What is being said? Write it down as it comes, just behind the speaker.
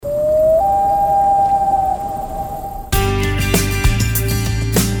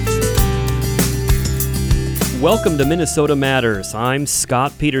Welcome to Minnesota Matters. I'm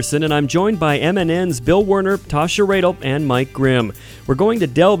Scott Peterson, and I'm joined by MNN's Bill Werner, Tasha Radel, and Mike Grimm. We're going to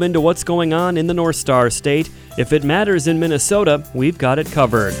delve into what's going on in the North Star State. If it matters in Minnesota, we've got it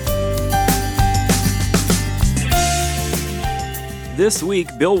covered. This week,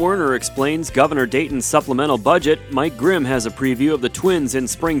 Bill Werner explains Governor Dayton's supplemental budget, Mike Grimm has a preview of the Twins in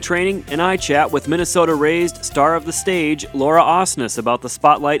spring training, and I chat with Minnesota-raised star of the stage, Laura Osnes, about the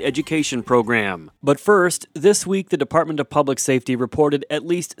Spotlight Education Program. But first, this week the Department of Public Safety reported at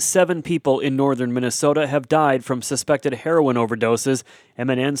least 7 people in northern Minnesota have died from suspected heroin overdoses.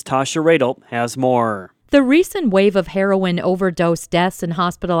 MNN's Tasha Radel has more. The recent wave of heroin overdose deaths and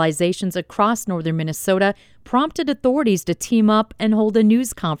hospitalizations across northern Minnesota prompted authorities to team up and hold a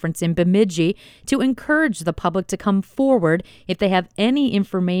news conference in Bemidji to encourage the public to come forward if they have any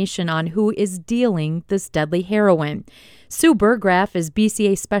information on who is dealing this deadly heroin. Sue Burgraff is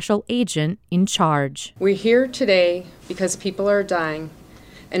BCA Special Agent in charge. We're here today because people are dying,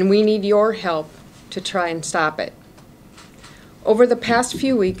 and we need your help to try and stop it. Over the past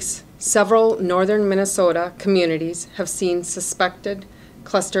few weeks, several northern Minnesota communities have seen suspected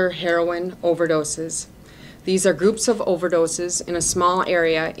cluster heroin overdoses. These are groups of overdoses in a small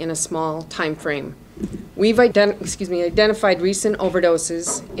area in a small time frame. We've identified recent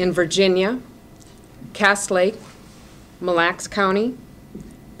overdoses in Virginia, Cass Lake, Mille Lacs County,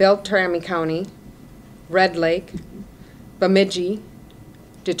 Beltrami County, Red Lake, Bemidji,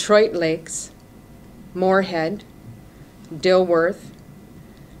 Detroit Lakes, Moorhead, Dilworth,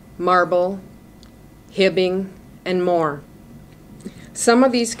 Marble, Hibbing, and more. Some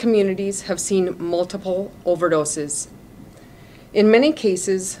of these communities have seen multiple overdoses. In many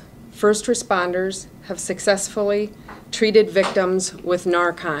cases, first responders have successfully treated victims with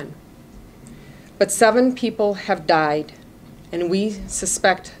Narcan. But 7 people have died, and we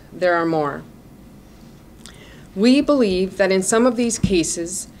suspect there are more. We believe that in some of these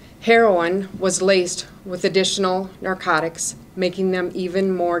cases, heroin was laced with additional narcotics, making them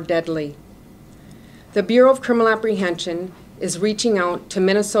even more deadly. The Bureau of Criminal Apprehension is reaching out to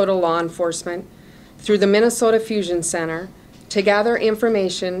Minnesota law enforcement through the Minnesota Fusion Center to gather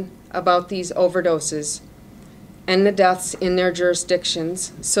information about these overdoses and the deaths in their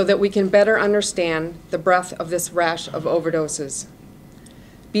jurisdictions so that we can better understand the breadth of this rash of overdoses.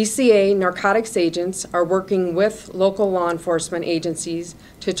 BCA narcotics agents are working with local law enforcement agencies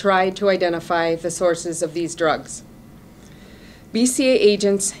to try to identify the sources of these drugs. BCA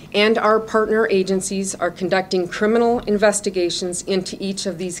agents and our partner agencies are conducting criminal investigations into each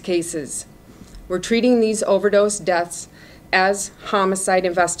of these cases. We're treating these overdose deaths as homicide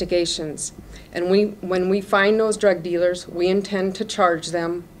investigations, and when we find those drug dealers, we intend to charge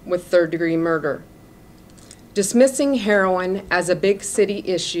them with third-degree murder. Dismissing heroin as a big city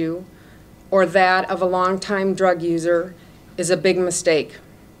issue or that of a longtime drug user is a big mistake.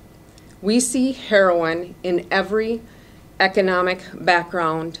 We see heroin in every economic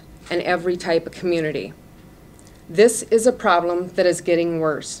background and every type of community. This is a problem that is getting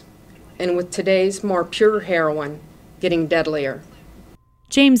worse, and with today's more pure heroin, getting deadlier.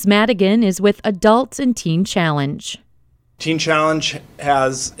 James Madigan is with Adult and Teen Challenge. Teen Challenge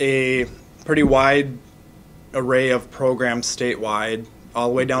has a pretty wide array of programs statewide, all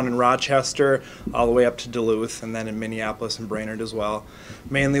the way down in Rochester, all the way up to Duluth, and then in Minneapolis and Brainerd as well.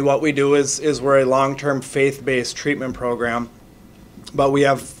 Mainly what we do is we're a long-term faith-based treatment program, but we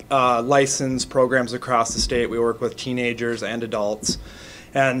have licensed programs across the state. We work with teenagers and adults.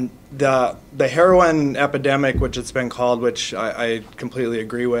 And the heroin epidemic, which it's been called, which I completely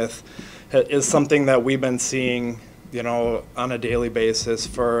agree with, is something that we've been seeing, on a daily basis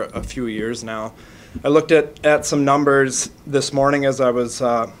for a few years now. I looked at some numbers this morning as I was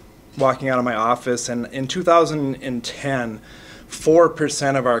walking out of my office, and in 2010,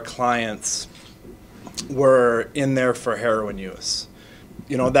 4% of our clients were in there for heroin use.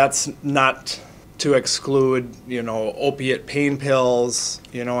 That's not to exclude, opiate pain pills,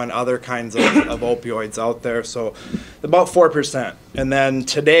 and other kinds of opioids out there. So about 4%. And then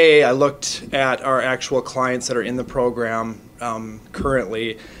today I looked at our actual clients that are in the program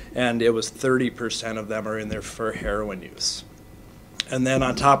currently, and it was 30% of them are in there for heroin use. And then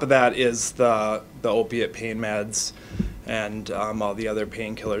on top of that is the opiate pain meds and all the other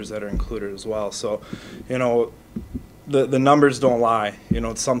painkillers that are included as well. So, the numbers don't lie.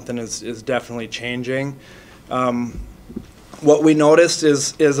 Something is definitely changing. What we noticed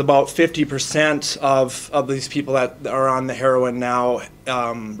is about 50% of these people that are on the heroin now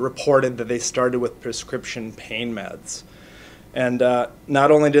reported that they started with prescription pain meds. And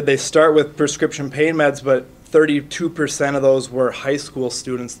not only did they start with prescription pain meds, but 32% of those were high school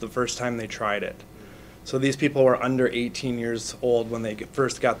students the first time they tried it. So these people were under 18 years old when they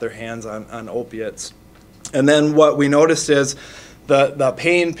first got their hands on opiates. And then what we noticed is the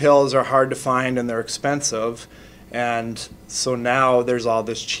pain pills are hard to find and they're expensive. And so now there's all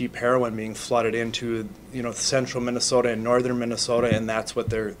this cheap heroin being flooded into, central Minnesota and northern Minnesota, and that's what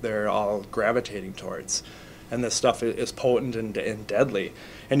they're all gravitating towards. And this stuff is potent and deadly.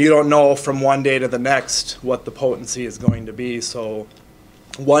 And you don't know from one day to the next what the potency is going to be. So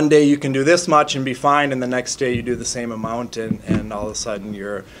one day you can do this much and be fine, and the next day you do the same amount, and all of a sudden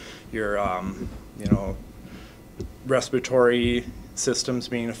your respiratory system's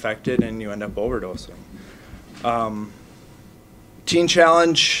being affected, and you end up overdosing. Teen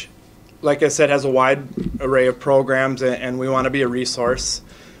Challenge, like I said, has a wide array of programs, and we want to be a resource.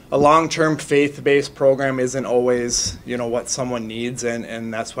 A long-term faith-based program isn't always, what someone needs,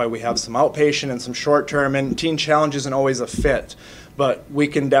 and that's why we have some outpatient and some short-term, and Teen Challenge isn't always a fit, but we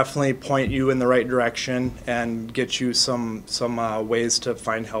can definitely point you in the right direction and get you some ways to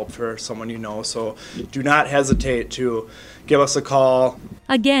find help for someone you know. So do not hesitate to give us a call.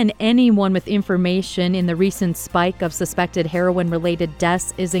 Again, anyone with information in the recent spike of suspected heroin-related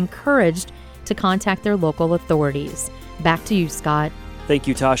deaths is encouraged to contact their local authorities. Back to you, Scott. Thank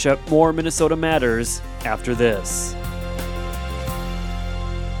you, Tasha. More Minnesota Matters after this.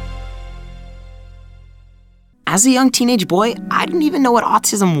 As a young teenage boy, I didn't even know what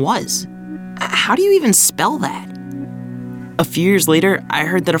autism was. How do you even spell that? A few years later, I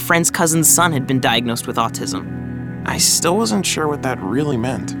heard that a friend's cousin's son had been diagnosed with autism. I still wasn't sure what that really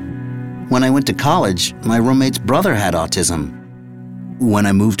meant. When I went to college, my roommate's brother had autism. When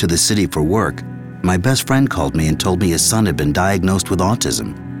I moved to the city for work, my best friend called me and told me his son had been diagnosed with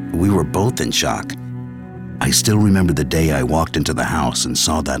autism. We were both in shock. I still remember the day I walked into the house and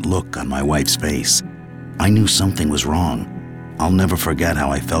saw that look on my wife's face. I knew something was wrong. I'll never forget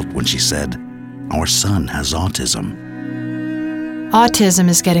how I felt when she said, "Our son has autism." Autism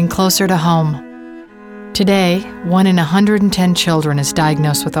is getting closer to home. Today, 1 in 110 children is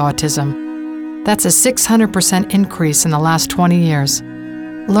diagnosed with autism. That's a 600% increase in the last 20 years.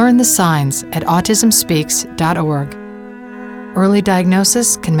 Learn the signs at autismspeaks.org. Early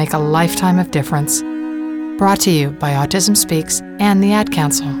diagnosis can make a lifetime of difference. Brought to you by Autism Speaks and the Ad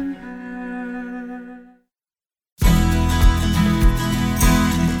Council.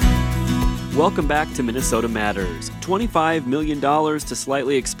 Welcome back to Minnesota Matters. $25 million to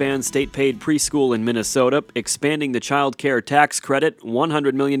slightly expand state-paid preschool in Minnesota, expanding the child care tax credit,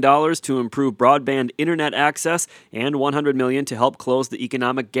 $100 million to improve broadband internet access, and $100 million to help close the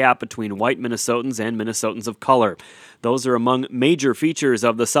economic gap between white Minnesotans and Minnesotans of color. Those are among major features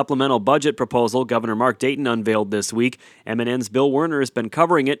of the supplemental budget proposal Governor Mark Dayton unveiled this week. MNN's Bill Werner has been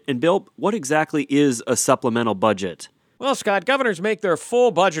covering it. And Bill, what exactly is a supplemental budget? Well, Scott, governors make their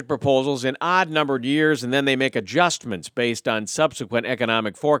full budget proposals in odd-numbered years, and then they make adjustments based on subsequent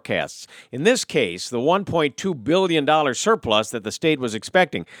economic forecasts. In this case, the $1.2 billion surplus that the state was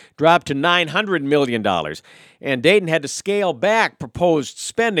expecting dropped to $900 million, and Dayton had to scale back proposed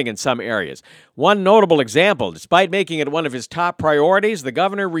spending in some areas. One notable example, despite making it one of his top priorities, the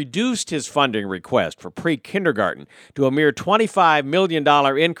governor reduced his funding request for pre-kindergarten to a mere $25 million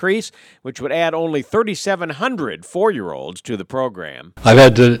increase, which would add only 3,700 four-year-olds to the program. I've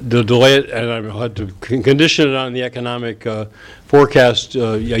had to delay it, and I've had to condition it on the economic forecast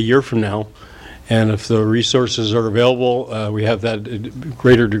a year from now. And if the resources are available, we have that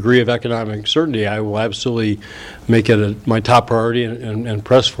greater degree of economic certainty, I will absolutely make it my top priority and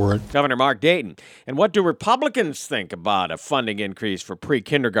press for it. Governor Mark Dayton. And what do Republicans think about a funding increase for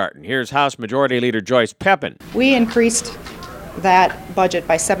pre-kindergarten? Here's House Majority Leader Joyce Pepin. We increased that budget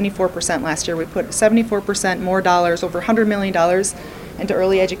by 74% last year. We put 74% more dollars, over $100 million into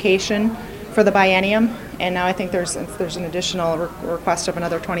early education for the biennium, and now I think there's an additional request of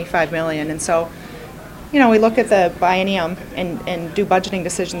another $25 million. And so, we look at the biennium and do budgeting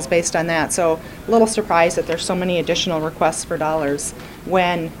decisions based on that. So a little surprised that there's so many additional requests for dollars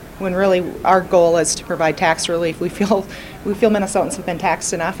when really our goal is to provide tax relief. We feel Minnesotans have been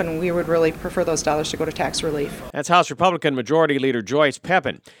taxed enough, and we would really prefer those dollars to go to tax relief. That's House Republican Majority Leader Joyce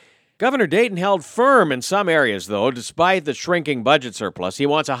Pepin. Governor Dayton held firm in some areas, though, despite the shrinking budget surplus. He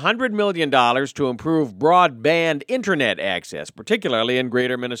wants $100 million to improve broadband internet access, particularly in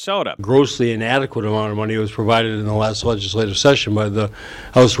greater Minnesota. Grossly inadequate amount of money was provided in the last legislative session by the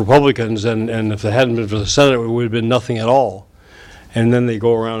House Republicans, and if it hadn't been for the Senate, it would have been nothing at all. And then they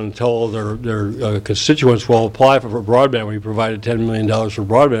go around and tell their constituents, well, apply for broadband. We provided $10 million for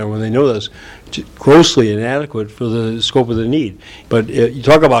broadband when they know that's grossly inadequate for the scope of the need. But you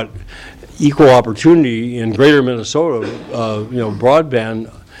talk about equal opportunity in greater Minnesota,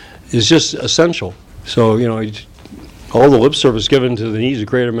 broadband is just essential. So, all the lip service given to the needs of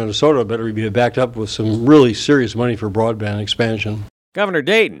greater Minnesota better be backed up with some really serious money for broadband expansion. Governor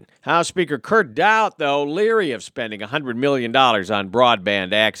Dayton, House Speaker Kurt Doubt, though, leery of spending $100 million on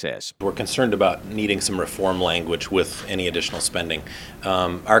broadband access. We're concerned about needing some reform language with any additional spending.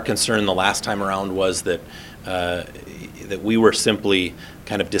 Our concern the last time around was that we were simply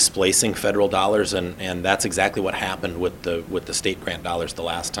kind of displacing federal dollars, and that's exactly what happened with the state grant dollars the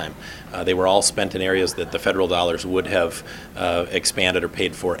last time. They were all spent in areas that the federal dollars would have expanded or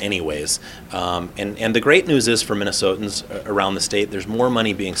paid for anyways. And the great news is for Minnesotans around the state, there's more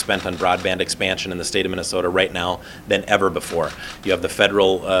money being spent on broadband expansion in the state of Minnesota right now than ever before. You have the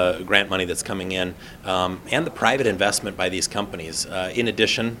federal grant money that's coming in, and the private investment by these companies, in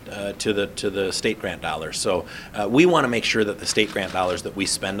addition to the state grant dollars. So we want to make sure that the state grant dollars that we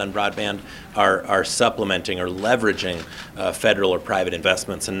spend on broadband are supplementing or leveraging federal or private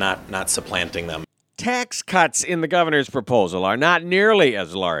investments and not supplanting them. Tax cuts in the governor's proposal are not nearly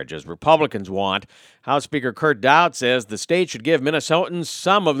as large as Republicans want. House Speaker Kurt Doubt says the state should give Minnesotans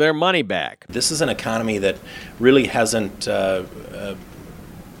some of their money back. This is an economy that really hasn't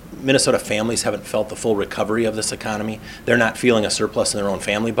Minnesota families haven't felt the full recovery of this economy. They're not feeling a surplus in their own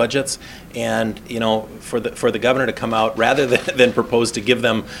family budgets. And, for the governor to come out, rather than propose to give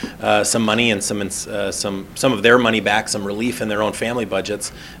them some money and some of their money back, some relief in their own family budgets,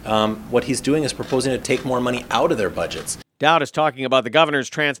 what he's doing is proposing to take more money out of their budgets. Doubt is talking about the governor's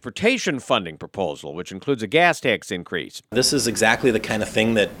transportation funding proposal, which includes a gas tax increase. This is exactly the kind of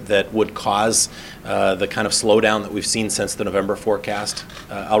thing that would cause the kind of slowdown that we've seen since the November forecast.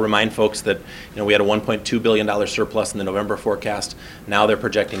 I'll remind folks that we had a $1.2 billion surplus in the November forecast. Now they're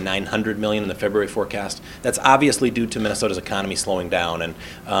projecting $900 million in the February forecast. That's obviously due to Minnesota's economy slowing down,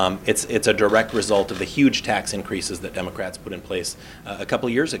 and it's a direct result of the huge tax increases that Democrats put in place a couple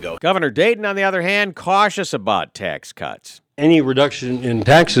of years ago. Governor Dayton, on the other hand, cautious about tax cuts. Any reduction in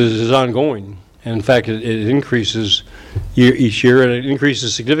taxes is ongoing. And in fact, it increases each year, and it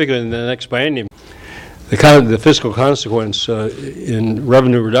increases significantly in the next biennium. The fiscal consequence in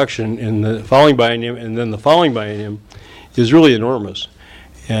revenue reduction in the following biennium and then the following biennium is really enormous.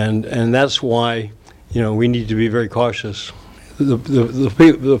 And that's why we need to be very cautious.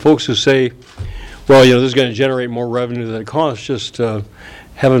 The folks who say, well, this is going to generate more revenue than it costs, just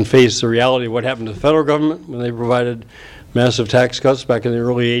haven't faced the reality of what happened to the federal government when they provided massive tax cuts back in the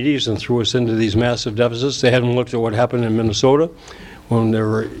early 80s and threw us into these massive deficits. They hadn't looked at what happened in Minnesota when there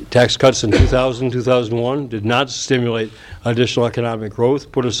were tax cuts in 2000, 2001, did not stimulate additional economic growth,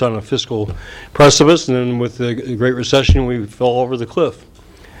 put us on a fiscal precipice, and then with the Great Recession, we fell over the cliff.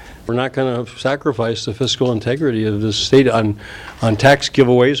 We're not going to sacrifice the fiscal integrity of the state on tax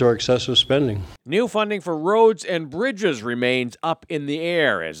giveaways or excessive spending. New funding for roads and bridges remains up in the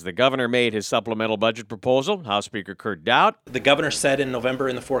air as the governor made his supplemental budget proposal. House Speaker Kurt Doubt. The governor said in November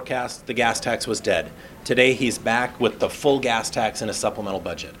in the forecast the gas tax was dead. Today he's back with the full gas tax in a supplemental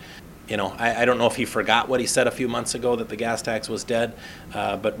budget. I don't know if he forgot what he said a few months ago, that the gas tax was dead,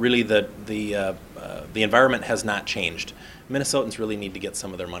 but really the environment has not changed. Minnesotans really need to get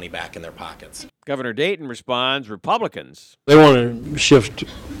some of their money back in their pockets. Governor Dayton responds, Republicans. They want to shift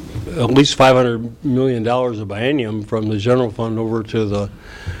at least $500 million of biennium from the general fund over to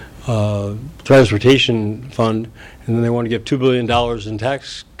the transportation fund, and then they want to give $2 billion in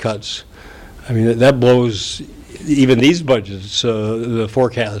tax cuts. I mean, that blows even these budgets, the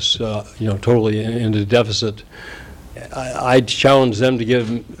forecasts, totally into deficit. I challenge them to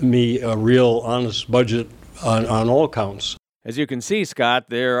give me a real, honest budget on all counts. As you can see, Scott,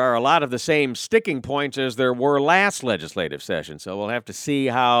 there are a lot of the same sticking points as there were last legislative session, so we'll have to see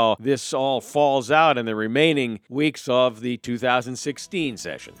how this all falls out in the remaining weeks of the 2016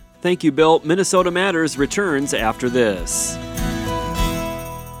 session. Thank you, Bill. Minnesota Matters returns after this.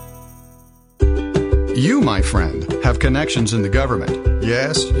 You, my friend, have connections in the government.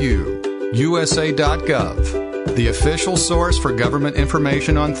 Yes, you. USA.gov, the official source for government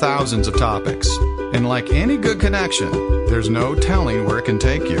information on thousands of topics. And like any good connection, there's no telling where it can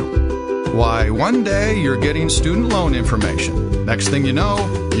take you. Why, one day you're getting student loan information. Next thing you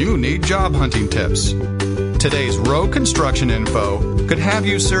know, you need job hunting tips. Today's road construction info could have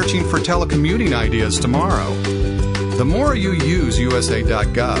you searching for telecommuting ideas tomorrow. The more you use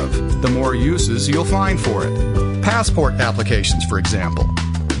USA.gov, the more uses you'll find for it. Passport applications, for example.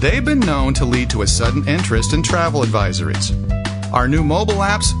 They've been known to lead to a sudden interest in travel advisories. Our new mobile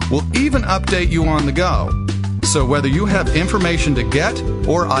apps will even update you on the go. So whether you have information to get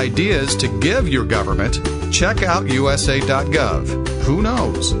or ideas to give your government, check out USA.gov. Who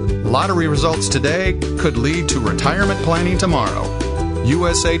knows? Lottery results today could lead to retirement planning tomorrow.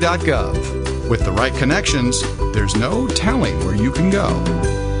 USA.gov. With the right connections, there's no telling where you can go.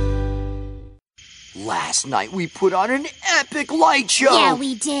 Last night we put on an epic light show. Yeah,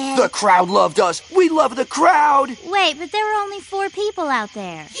 we did. The crowd loved us. We love the crowd. Wait, but there were only 4 people out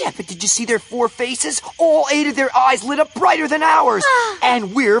there. Yeah, but did you see their 4 faces? All 8 of their eyes lit up brighter than ours.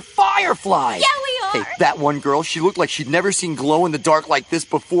 And we're fireflies. Yeah, we are. Hey, that one girl, she looked like she'd never seen glow in the dark like this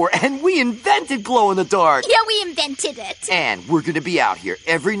before, and we invented glow in the dark. Yeah, we invented it. And we're gonna be out here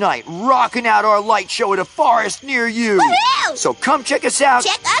every night, rocking out our light show at a forest near you. Woohoo! So come check us out.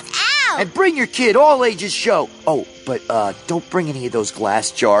 Check us out. And bring your kid, all ages show. Oh, but don't bring any of those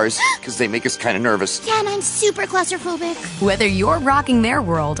glass jars, because they make us kind of nervous. Yeah, and I'm super claustrophobic. Whether you're rocking their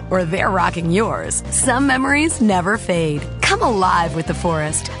world or they're rocking yours, some memories never fade. Come alive with the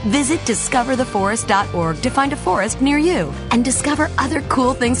forest. Visit discovertheforest.org to find a forest near you and discover other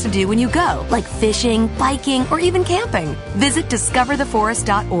cool things to do when you go, like fishing, biking, or even camping. Visit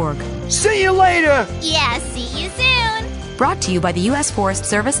discovertheforest.org. See you later! Yeah, see you soon. Brought to you by the U.S. Forest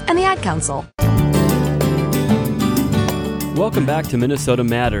Service and the Ad Council. Welcome back to Minnesota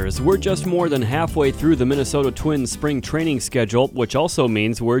Matters. We're just more than halfway through the Minnesota Twins spring training schedule, which also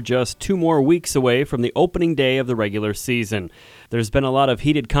means we're just 2 more weeks away from the opening day of the regular season. There's been a lot of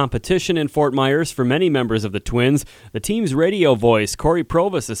heated competition in Fort Myers for many members of the Twins. The team's radio voice, Corey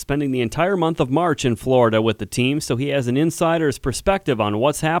Provis, is spending the entire month of March in Florida with the team, so he has an insider's perspective on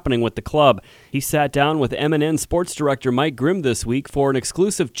what's happening with the club. He sat down with MNN Sports Director Mike Grimm this week for an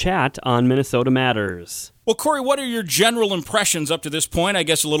exclusive chat on Minnesota Matters. Well, Corey, what are your general impressions up to this point? I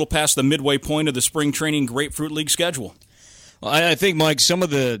guess a little past the midway point of the spring training Grapefruit League schedule. Well, I think, Mike, some of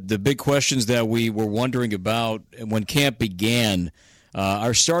the big questions that we were wondering about when camp began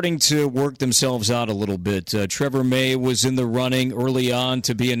are starting to work themselves out a little bit. Trevor May was in the running early on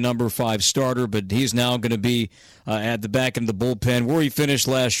to be a number 5 starter, but he's now going to be at the back end of the bullpen where he finished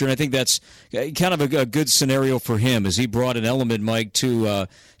last year. And I think that's kind of a good scenario for him, as he brought an element, Mike, to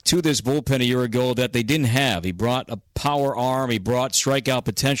this bullpen a year ago that they didn't have. He brought a power arm. He brought strikeout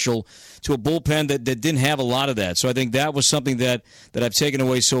potential to a bullpen that didn't have a lot of that. So I think that was something that I've taken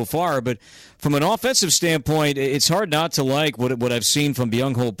away so far. But from an offensive standpoint, it's hard not to like what I've seen from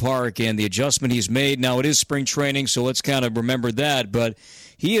Byung-Ho Park and the adjustment he's made. Now, it is spring training, so let's kind of remember that. But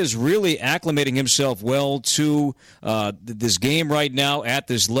he is really acclimating himself well to this game right now at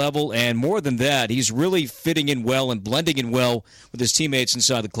this level. And more than that, he's really fitting in well and blending in well with his teammates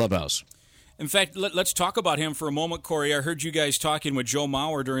inside the clubhouse. In fact, let's talk about him for a moment, Corey. I heard you guys talking with Joe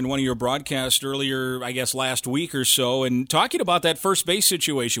Mauer during one of your broadcasts earlier, I guess last week or so, and talking about that first base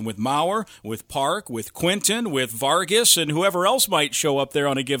situation with Mauer, with Park, with Quinton, with Vargas, and whoever else might show up there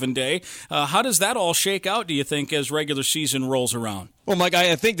on a given day. How does that all shake out, do you think, as regular season rolls around? Well, Mike,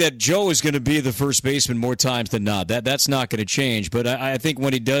 I think that Joe is going to be the first baseman more times than not. That's not going to change. But I think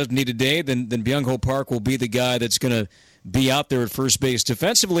when he does need a day, then Byung-Ho Park will be the guy that's going to be out there at first base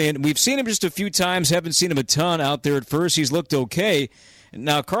defensively. And we've seen him just a few times, haven't seen him a ton out there at first. He's looked okay.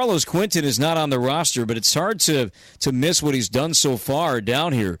 Now, Carlos Quinton is not on the roster, but it's hard to miss what he's done so far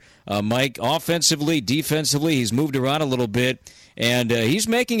down here. Mike, offensively, defensively, he's moved around a little bit. And he's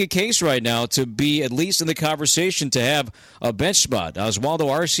making a case right now to be at least in the conversation to have a bench spot. Oswaldo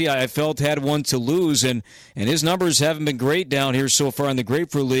Arce, I felt, had one to lose, and his numbers haven't been great down here so far in the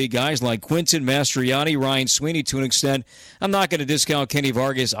Grapefruit League. Guys like Quinton, Mastriani, Ryan Sweeney to an extent. I'm not going to discount Kenny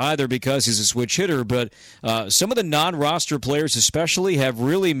Vargas either because he's a switch hitter, but some of the non-roster players especially have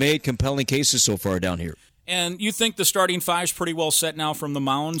really made compelling cases so far down here. And you think the starting five's pretty well set now from the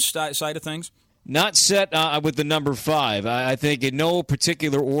mound side of things? Not set with the number 5. I think in no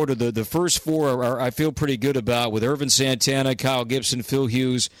particular order, the first 4 I feel pretty good about, with Irvin Santana, Kyle Gibson, Phil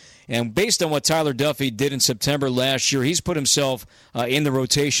Hughes. And based on what Tyler Duffy did in September last year, he's put himself in the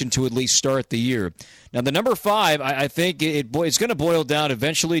rotation to at least start the year. Now, the number 5, I think it's going to boil down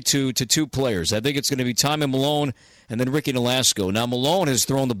eventually to 2 players. I think it's going to be Tommy Malone and then Ricky Nolasco. Now, Malone has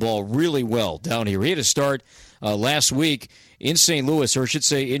thrown the ball really well down here. He had a start last week in St. Louis, or I should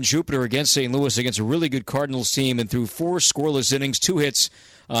say in Jupiter against St. Louis, against a really good Cardinals team, and threw 4 scoreless innings, 2 hits.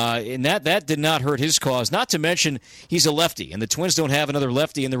 And that did not hurt his cause. Not to mention he's a lefty, and the Twins don't have another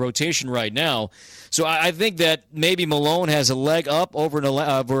lefty in the rotation right now. So I think that maybe Malone has a leg up over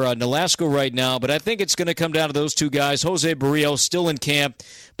Nolasco right now, but I think it's going to come down to those 2 guys. Jose Barrios still in camp,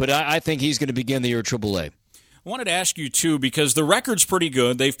 but I think he's going to begin the year at AAA. I wanted to ask you, too, because the record's pretty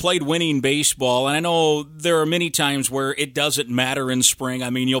good. They've played winning baseball, and I know there are many times where it doesn't matter in spring. I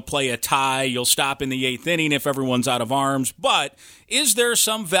mean, you'll play a tie, you'll stop in the 8th inning if everyone's out of arms. But is there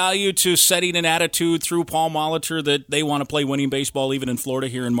some value to setting an attitude through Paul Molitor that they want to play winning baseball even in Florida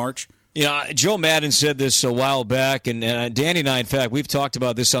here in March? Joe Madden said this a while back, and Danny and I, in fact, we've talked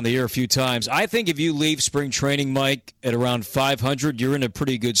about this on the air a few times. I think if you leave spring training, Mike, at around 500, you're in a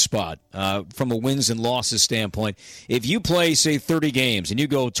pretty good spot from a wins and losses standpoint. If you play, say, 30 games and you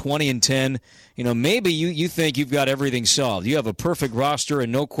go 20-10, maybe you think you've got everything solved. You have a perfect roster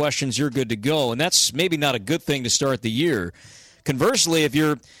and no questions, you're good to go, and that's maybe not a good thing to start the year. Conversely, if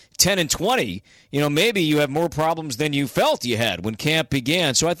you're 10-20, maybe you have more problems than you felt you had when camp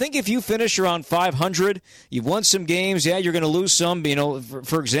began. So I think if you finish around 500, you've won some games. Yeah, you're going to lose some.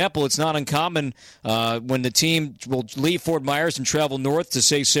 For example, it's not uncommon when the team will leave Fort Myers and travel north to,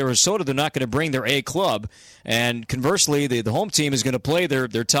 say, Sarasota, they're not going to bring their A club. And conversely, the home team is going to play their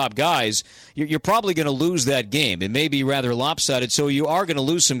top guys. You're probably going to lose that game. It may be rather lopsided, so you are going to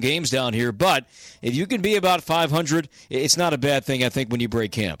lose some games down here. But if you can be about 500, it's not a bad thing, I think, when you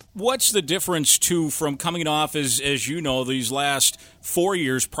break camp. What's the difference, too, from coming off, as you know, these last 4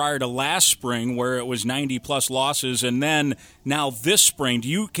 years prior to last spring where it was 90-plus losses, and then now this spring?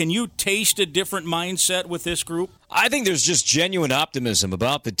 Can you taste a different mindset with this group? I think there's just genuine optimism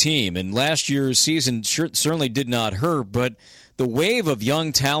about the team, and last year's season certainly did not hurt, but the wave of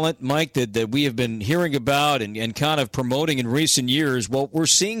young talent, Mike, that we have been hearing about and kind of promoting in recent years, well, we're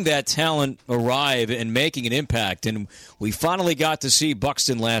seeing that talent arrive and making an impact, and we finally got to see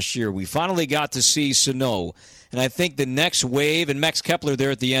Buxton last year. We finally got to see Sano. And I think the next wave, and Max Kepler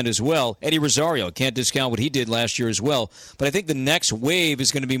there at the end as well, Eddie Rosario, can't discount what he did last year as well, but I think the next wave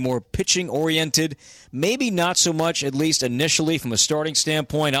is going to be more pitching-oriented, maybe not so much, at least initially, from a starting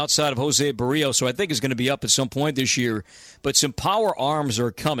standpoint outside of Jose Barrios, so I think is going to be up at some point this year, but some power arms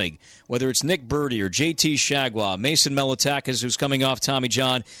are coming, whether it's Nick Birdie or JT Shagwa, Mason Melitakis, who's coming off Tommy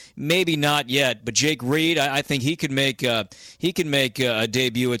John, maybe not yet, but Jake Reed, I think he could make a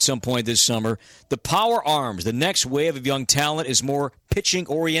debut at some point this summer. The power arms, the next wave of young talent is more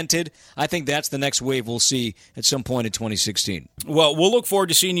pitching-oriented. I think that's the next wave we'll see at some point in 2016. Well, we'll look forward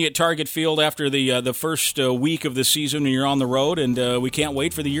to seeing you at Target Field after the first week of the season when you're on the road, and we can't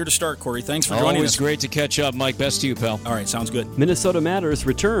wait for the year to start, Corey. Thanks for joining us. Always great to catch up, Mike. Best to you, pal. All right, sounds good. Minnesota Matters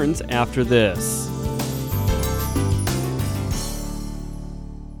returns after this.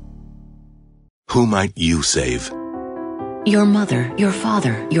 Who might you save? Your mother, your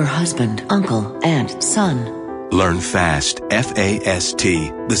father, your husband, uncle, aunt, son. Learn fast,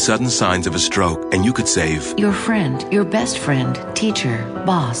 F-A-S-T, the sudden signs of a stroke, and you could save your friend, your best friend, teacher,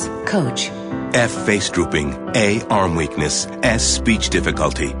 boss, coach. F, face drooping. A, arm weakness. S, speech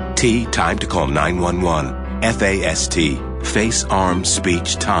difficulty. T, time to call 911. F-A-S-T, face, arm,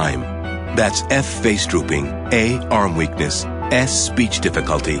 speech, time. That's F, face drooping. A, arm weakness. S, speech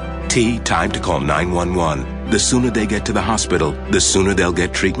difficulty. T, time to call 911. The sooner they get to the hospital, the sooner they'll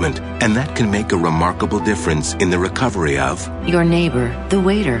get treatment. And that can make a remarkable difference in the recovery of your neighbor, the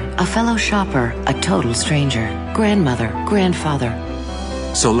waiter, a fellow shopper, a total stranger, grandmother, grandfather.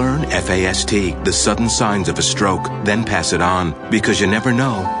 So learn FAST, the sudden signs of a stroke, then pass it on, because you never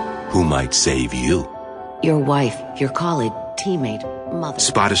know who might save you. Your wife, your colleague, teammate, mother.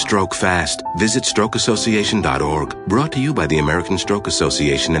 Spot a stroke fast. Visit strokeassociation.org. Brought to you by the American Stroke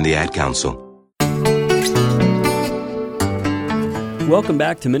Association and the Ad Council. Welcome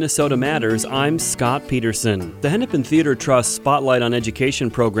back to Minnesota Matters. I'm Scott Peterson. The Hennepin Theater Trust Spotlight on Education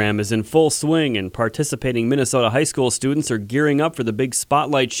program is in full swing, and participating Minnesota high school students are gearing up for the big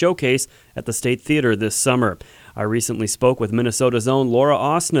Spotlight Showcase at the State Theater this summer. I recently spoke with Minnesota's own Laura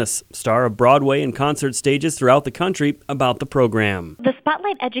Osnes, star of Broadway and concert stages throughout the country, about the program. The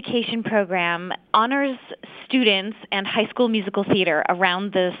Spotlight Education program honors students and high school musical theater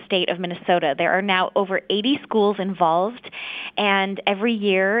around the state of Minnesota. There are now over 80 schools involved, and every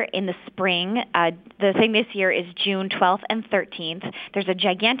year in the spring, the thing this year is June 12th and 13th, there's a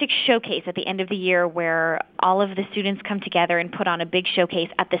gigantic showcase at the end of the year where all of the students come together and put on a big showcase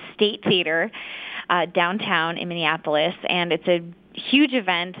at the State Theater downtown in Minneapolis, and it's a huge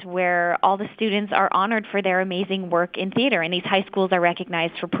event where all the students are honored for their amazing work in theater, and these high schools are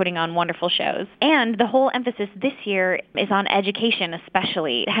recognized for putting on wonderful shows. And the whole emphasis this year is on education,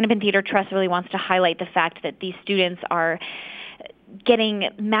 especially. The Hennepin Theater Trust really wants to highlight the fact that these students are getting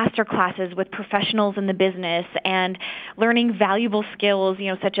master classes with professionals in the business and learning valuable skills,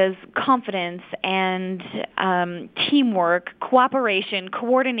 such as confidence and teamwork, cooperation,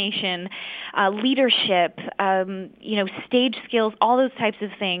 coordination, leadership, stage skills, all those types of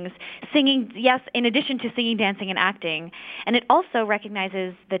things. Singing, yes, in addition to singing, dancing, and acting. And it also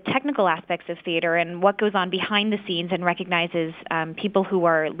recognizes the technical aspects of theater and what goes on behind the scenes, and recognizes people who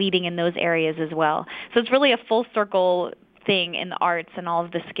are leading in those areas as well. So it's really a full circle thing in the arts and all of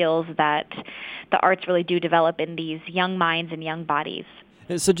the skills that the arts really do develop in these young minds and young bodies.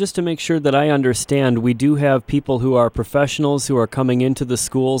 So just to make sure that I understand, we do have people who are professionals who are coming into the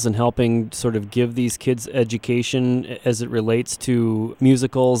schools and helping sort of give these kids education as it relates to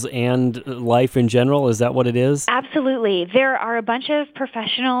musicals and life in general. Is that what it is? Absolutely. There are a bunch of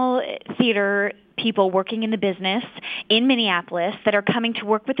professional theater people working in the business in Minneapolis that are coming to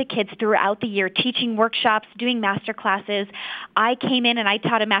work with the kids throughout the year, teaching workshops, doing master classes. I came in and I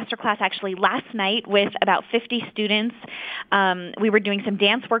taught a master class actually last night with about 50 students. We were doing some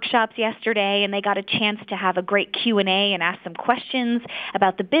dance workshops yesterday, and they got a chance to have a great Q&A and ask some questions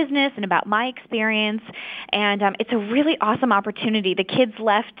about the business and about my experience. And it's a really awesome opportunity. The kids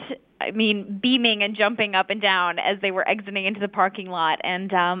left beaming and jumping up and down as they were exiting into the parking lot.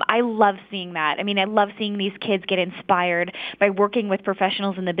 And I love seeing that. I love seeing these kids get inspired by working with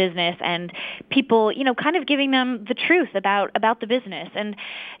professionals in the business and people, kind of giving them the truth about the business. And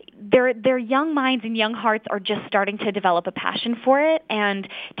their young minds and young hearts are just starting to develop a passion for it, and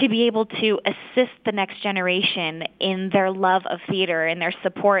to be able to assist the next generation in their love of theater and their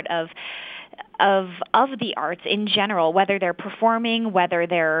support of the arts in general, whether they're performing, whether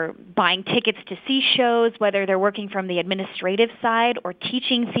they're buying tickets to see shows, whether they're working from the administrative side or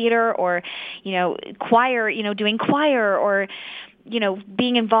teaching theater or, choir, doing choir or,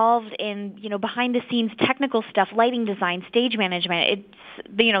 being involved in, behind the scenes technical stuff, lighting design, stage management.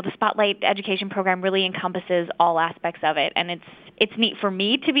 The Spotlight Education Program really encompasses all aspects of it, and it's neat for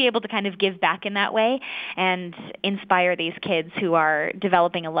me to be able to kind of give back in that way and inspire these kids who are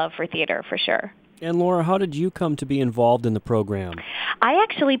developing a love for theater, for sure. And Laura, how did you come to be involved in the program? I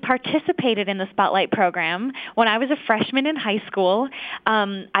actually participated in the Spotlight program when I was a freshman in high school.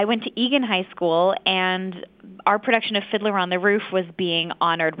 I went to Egan High School, and our production of Fiddler on the Roof was being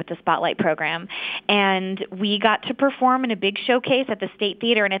honored with the Spotlight program. And we got to perform in a big showcase at the State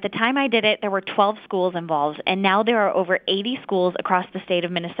Theater. And at the time I did it, there were 12 schools involved. And now there are over 80 schools across the state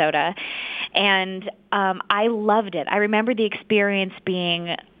of Minnesota. And I loved it. I remember the experience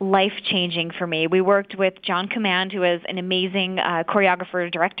being life-changing for me. We worked with John Command, who was an amazing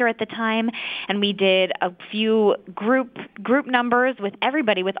choreographer-director at the time, and we did a few group numbers with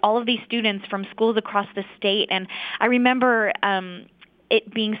everybody, with all of these students from schools across the state. And I remember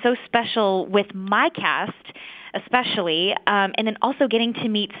it being so special with my cast, especially, and then also getting to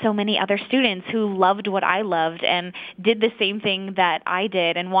meet so many other students who loved what I loved and did the same thing that I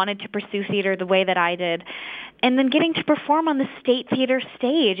did and wanted to pursue theater the way that I did. And then getting to perform on the State Theater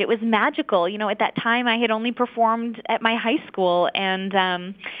stage. It was magical. At that time I had only performed at my high school, and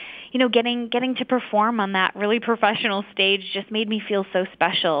getting to perform on that really professional stage just made me feel so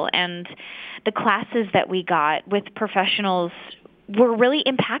special. And the classes that we got with professionals were really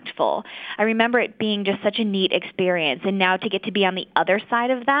impactful. I remember it being just such a neat experience, and now to get to be on the other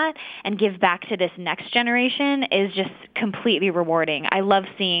side of that and give back to this next generation is just completely rewarding. I love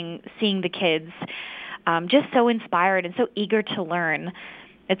seeing the kids just so inspired and so eager to learn.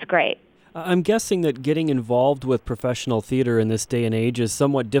 It's great. I'm guessing that getting involved with professional theater in this day and age is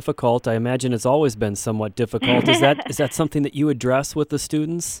somewhat difficult. I imagine it's always been somewhat difficult. Is that something that you address with the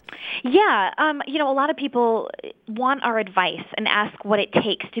students? Yeah. A lot of people want our advice and ask what it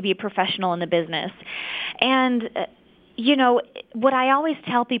takes to be a professional in the business. And what I always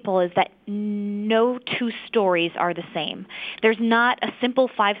tell people is that no two stories are the same. There's not a simple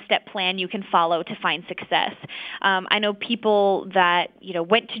 5-step plan you can follow to find success. I know people that,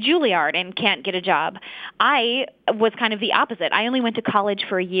 went to Juilliard and can't get a job. I was kind of the opposite. I only went to college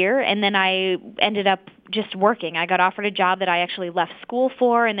for a year, and then I ended up just working. I got offered a job that I actually left school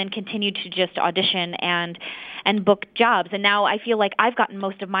for, and then continued to just audition and book jobs. And now I feel like I've gotten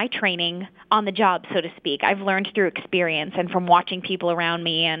most of my training on the job, so to speak. I've learned through experience and from watching people around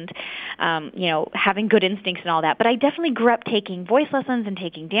me and, having good instincts and all that. But I definitely grew up taking voice lessons and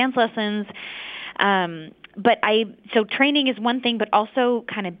taking dance lessons. So training is one thing, but also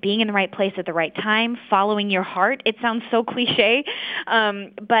kind of being in the right place at the right time, following your heart. It sounds so cliche,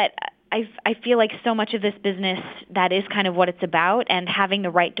 but I feel like so much of this business, that is kind of what it's about, and having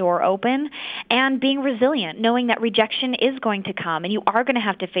the right door open and being resilient, knowing that rejection is going to come and you are going to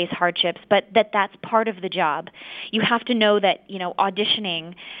have to face hardships, but that's part of the job. You have to know that,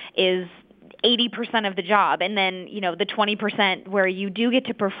 auditioning is 80% of the job, and then, the 20% where you do get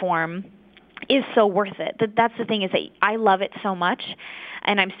to perform is so worth it. That's the thing, is that I love it so much,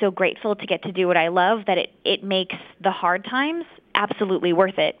 and I'm so grateful to get to do what I love, that it makes the hard times absolutely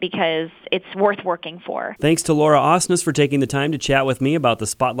worth it, because it's worth working for. Thanks to Laura Osnes for taking the time to chat with me about the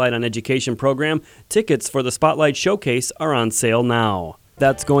Spotlight on Education program. Tickets for the Spotlight Showcase are on sale now.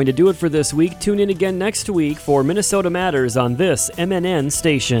 That's going to do it for this week. Tune in again next week for Minnesota Matters on this MNN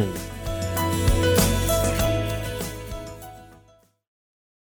station.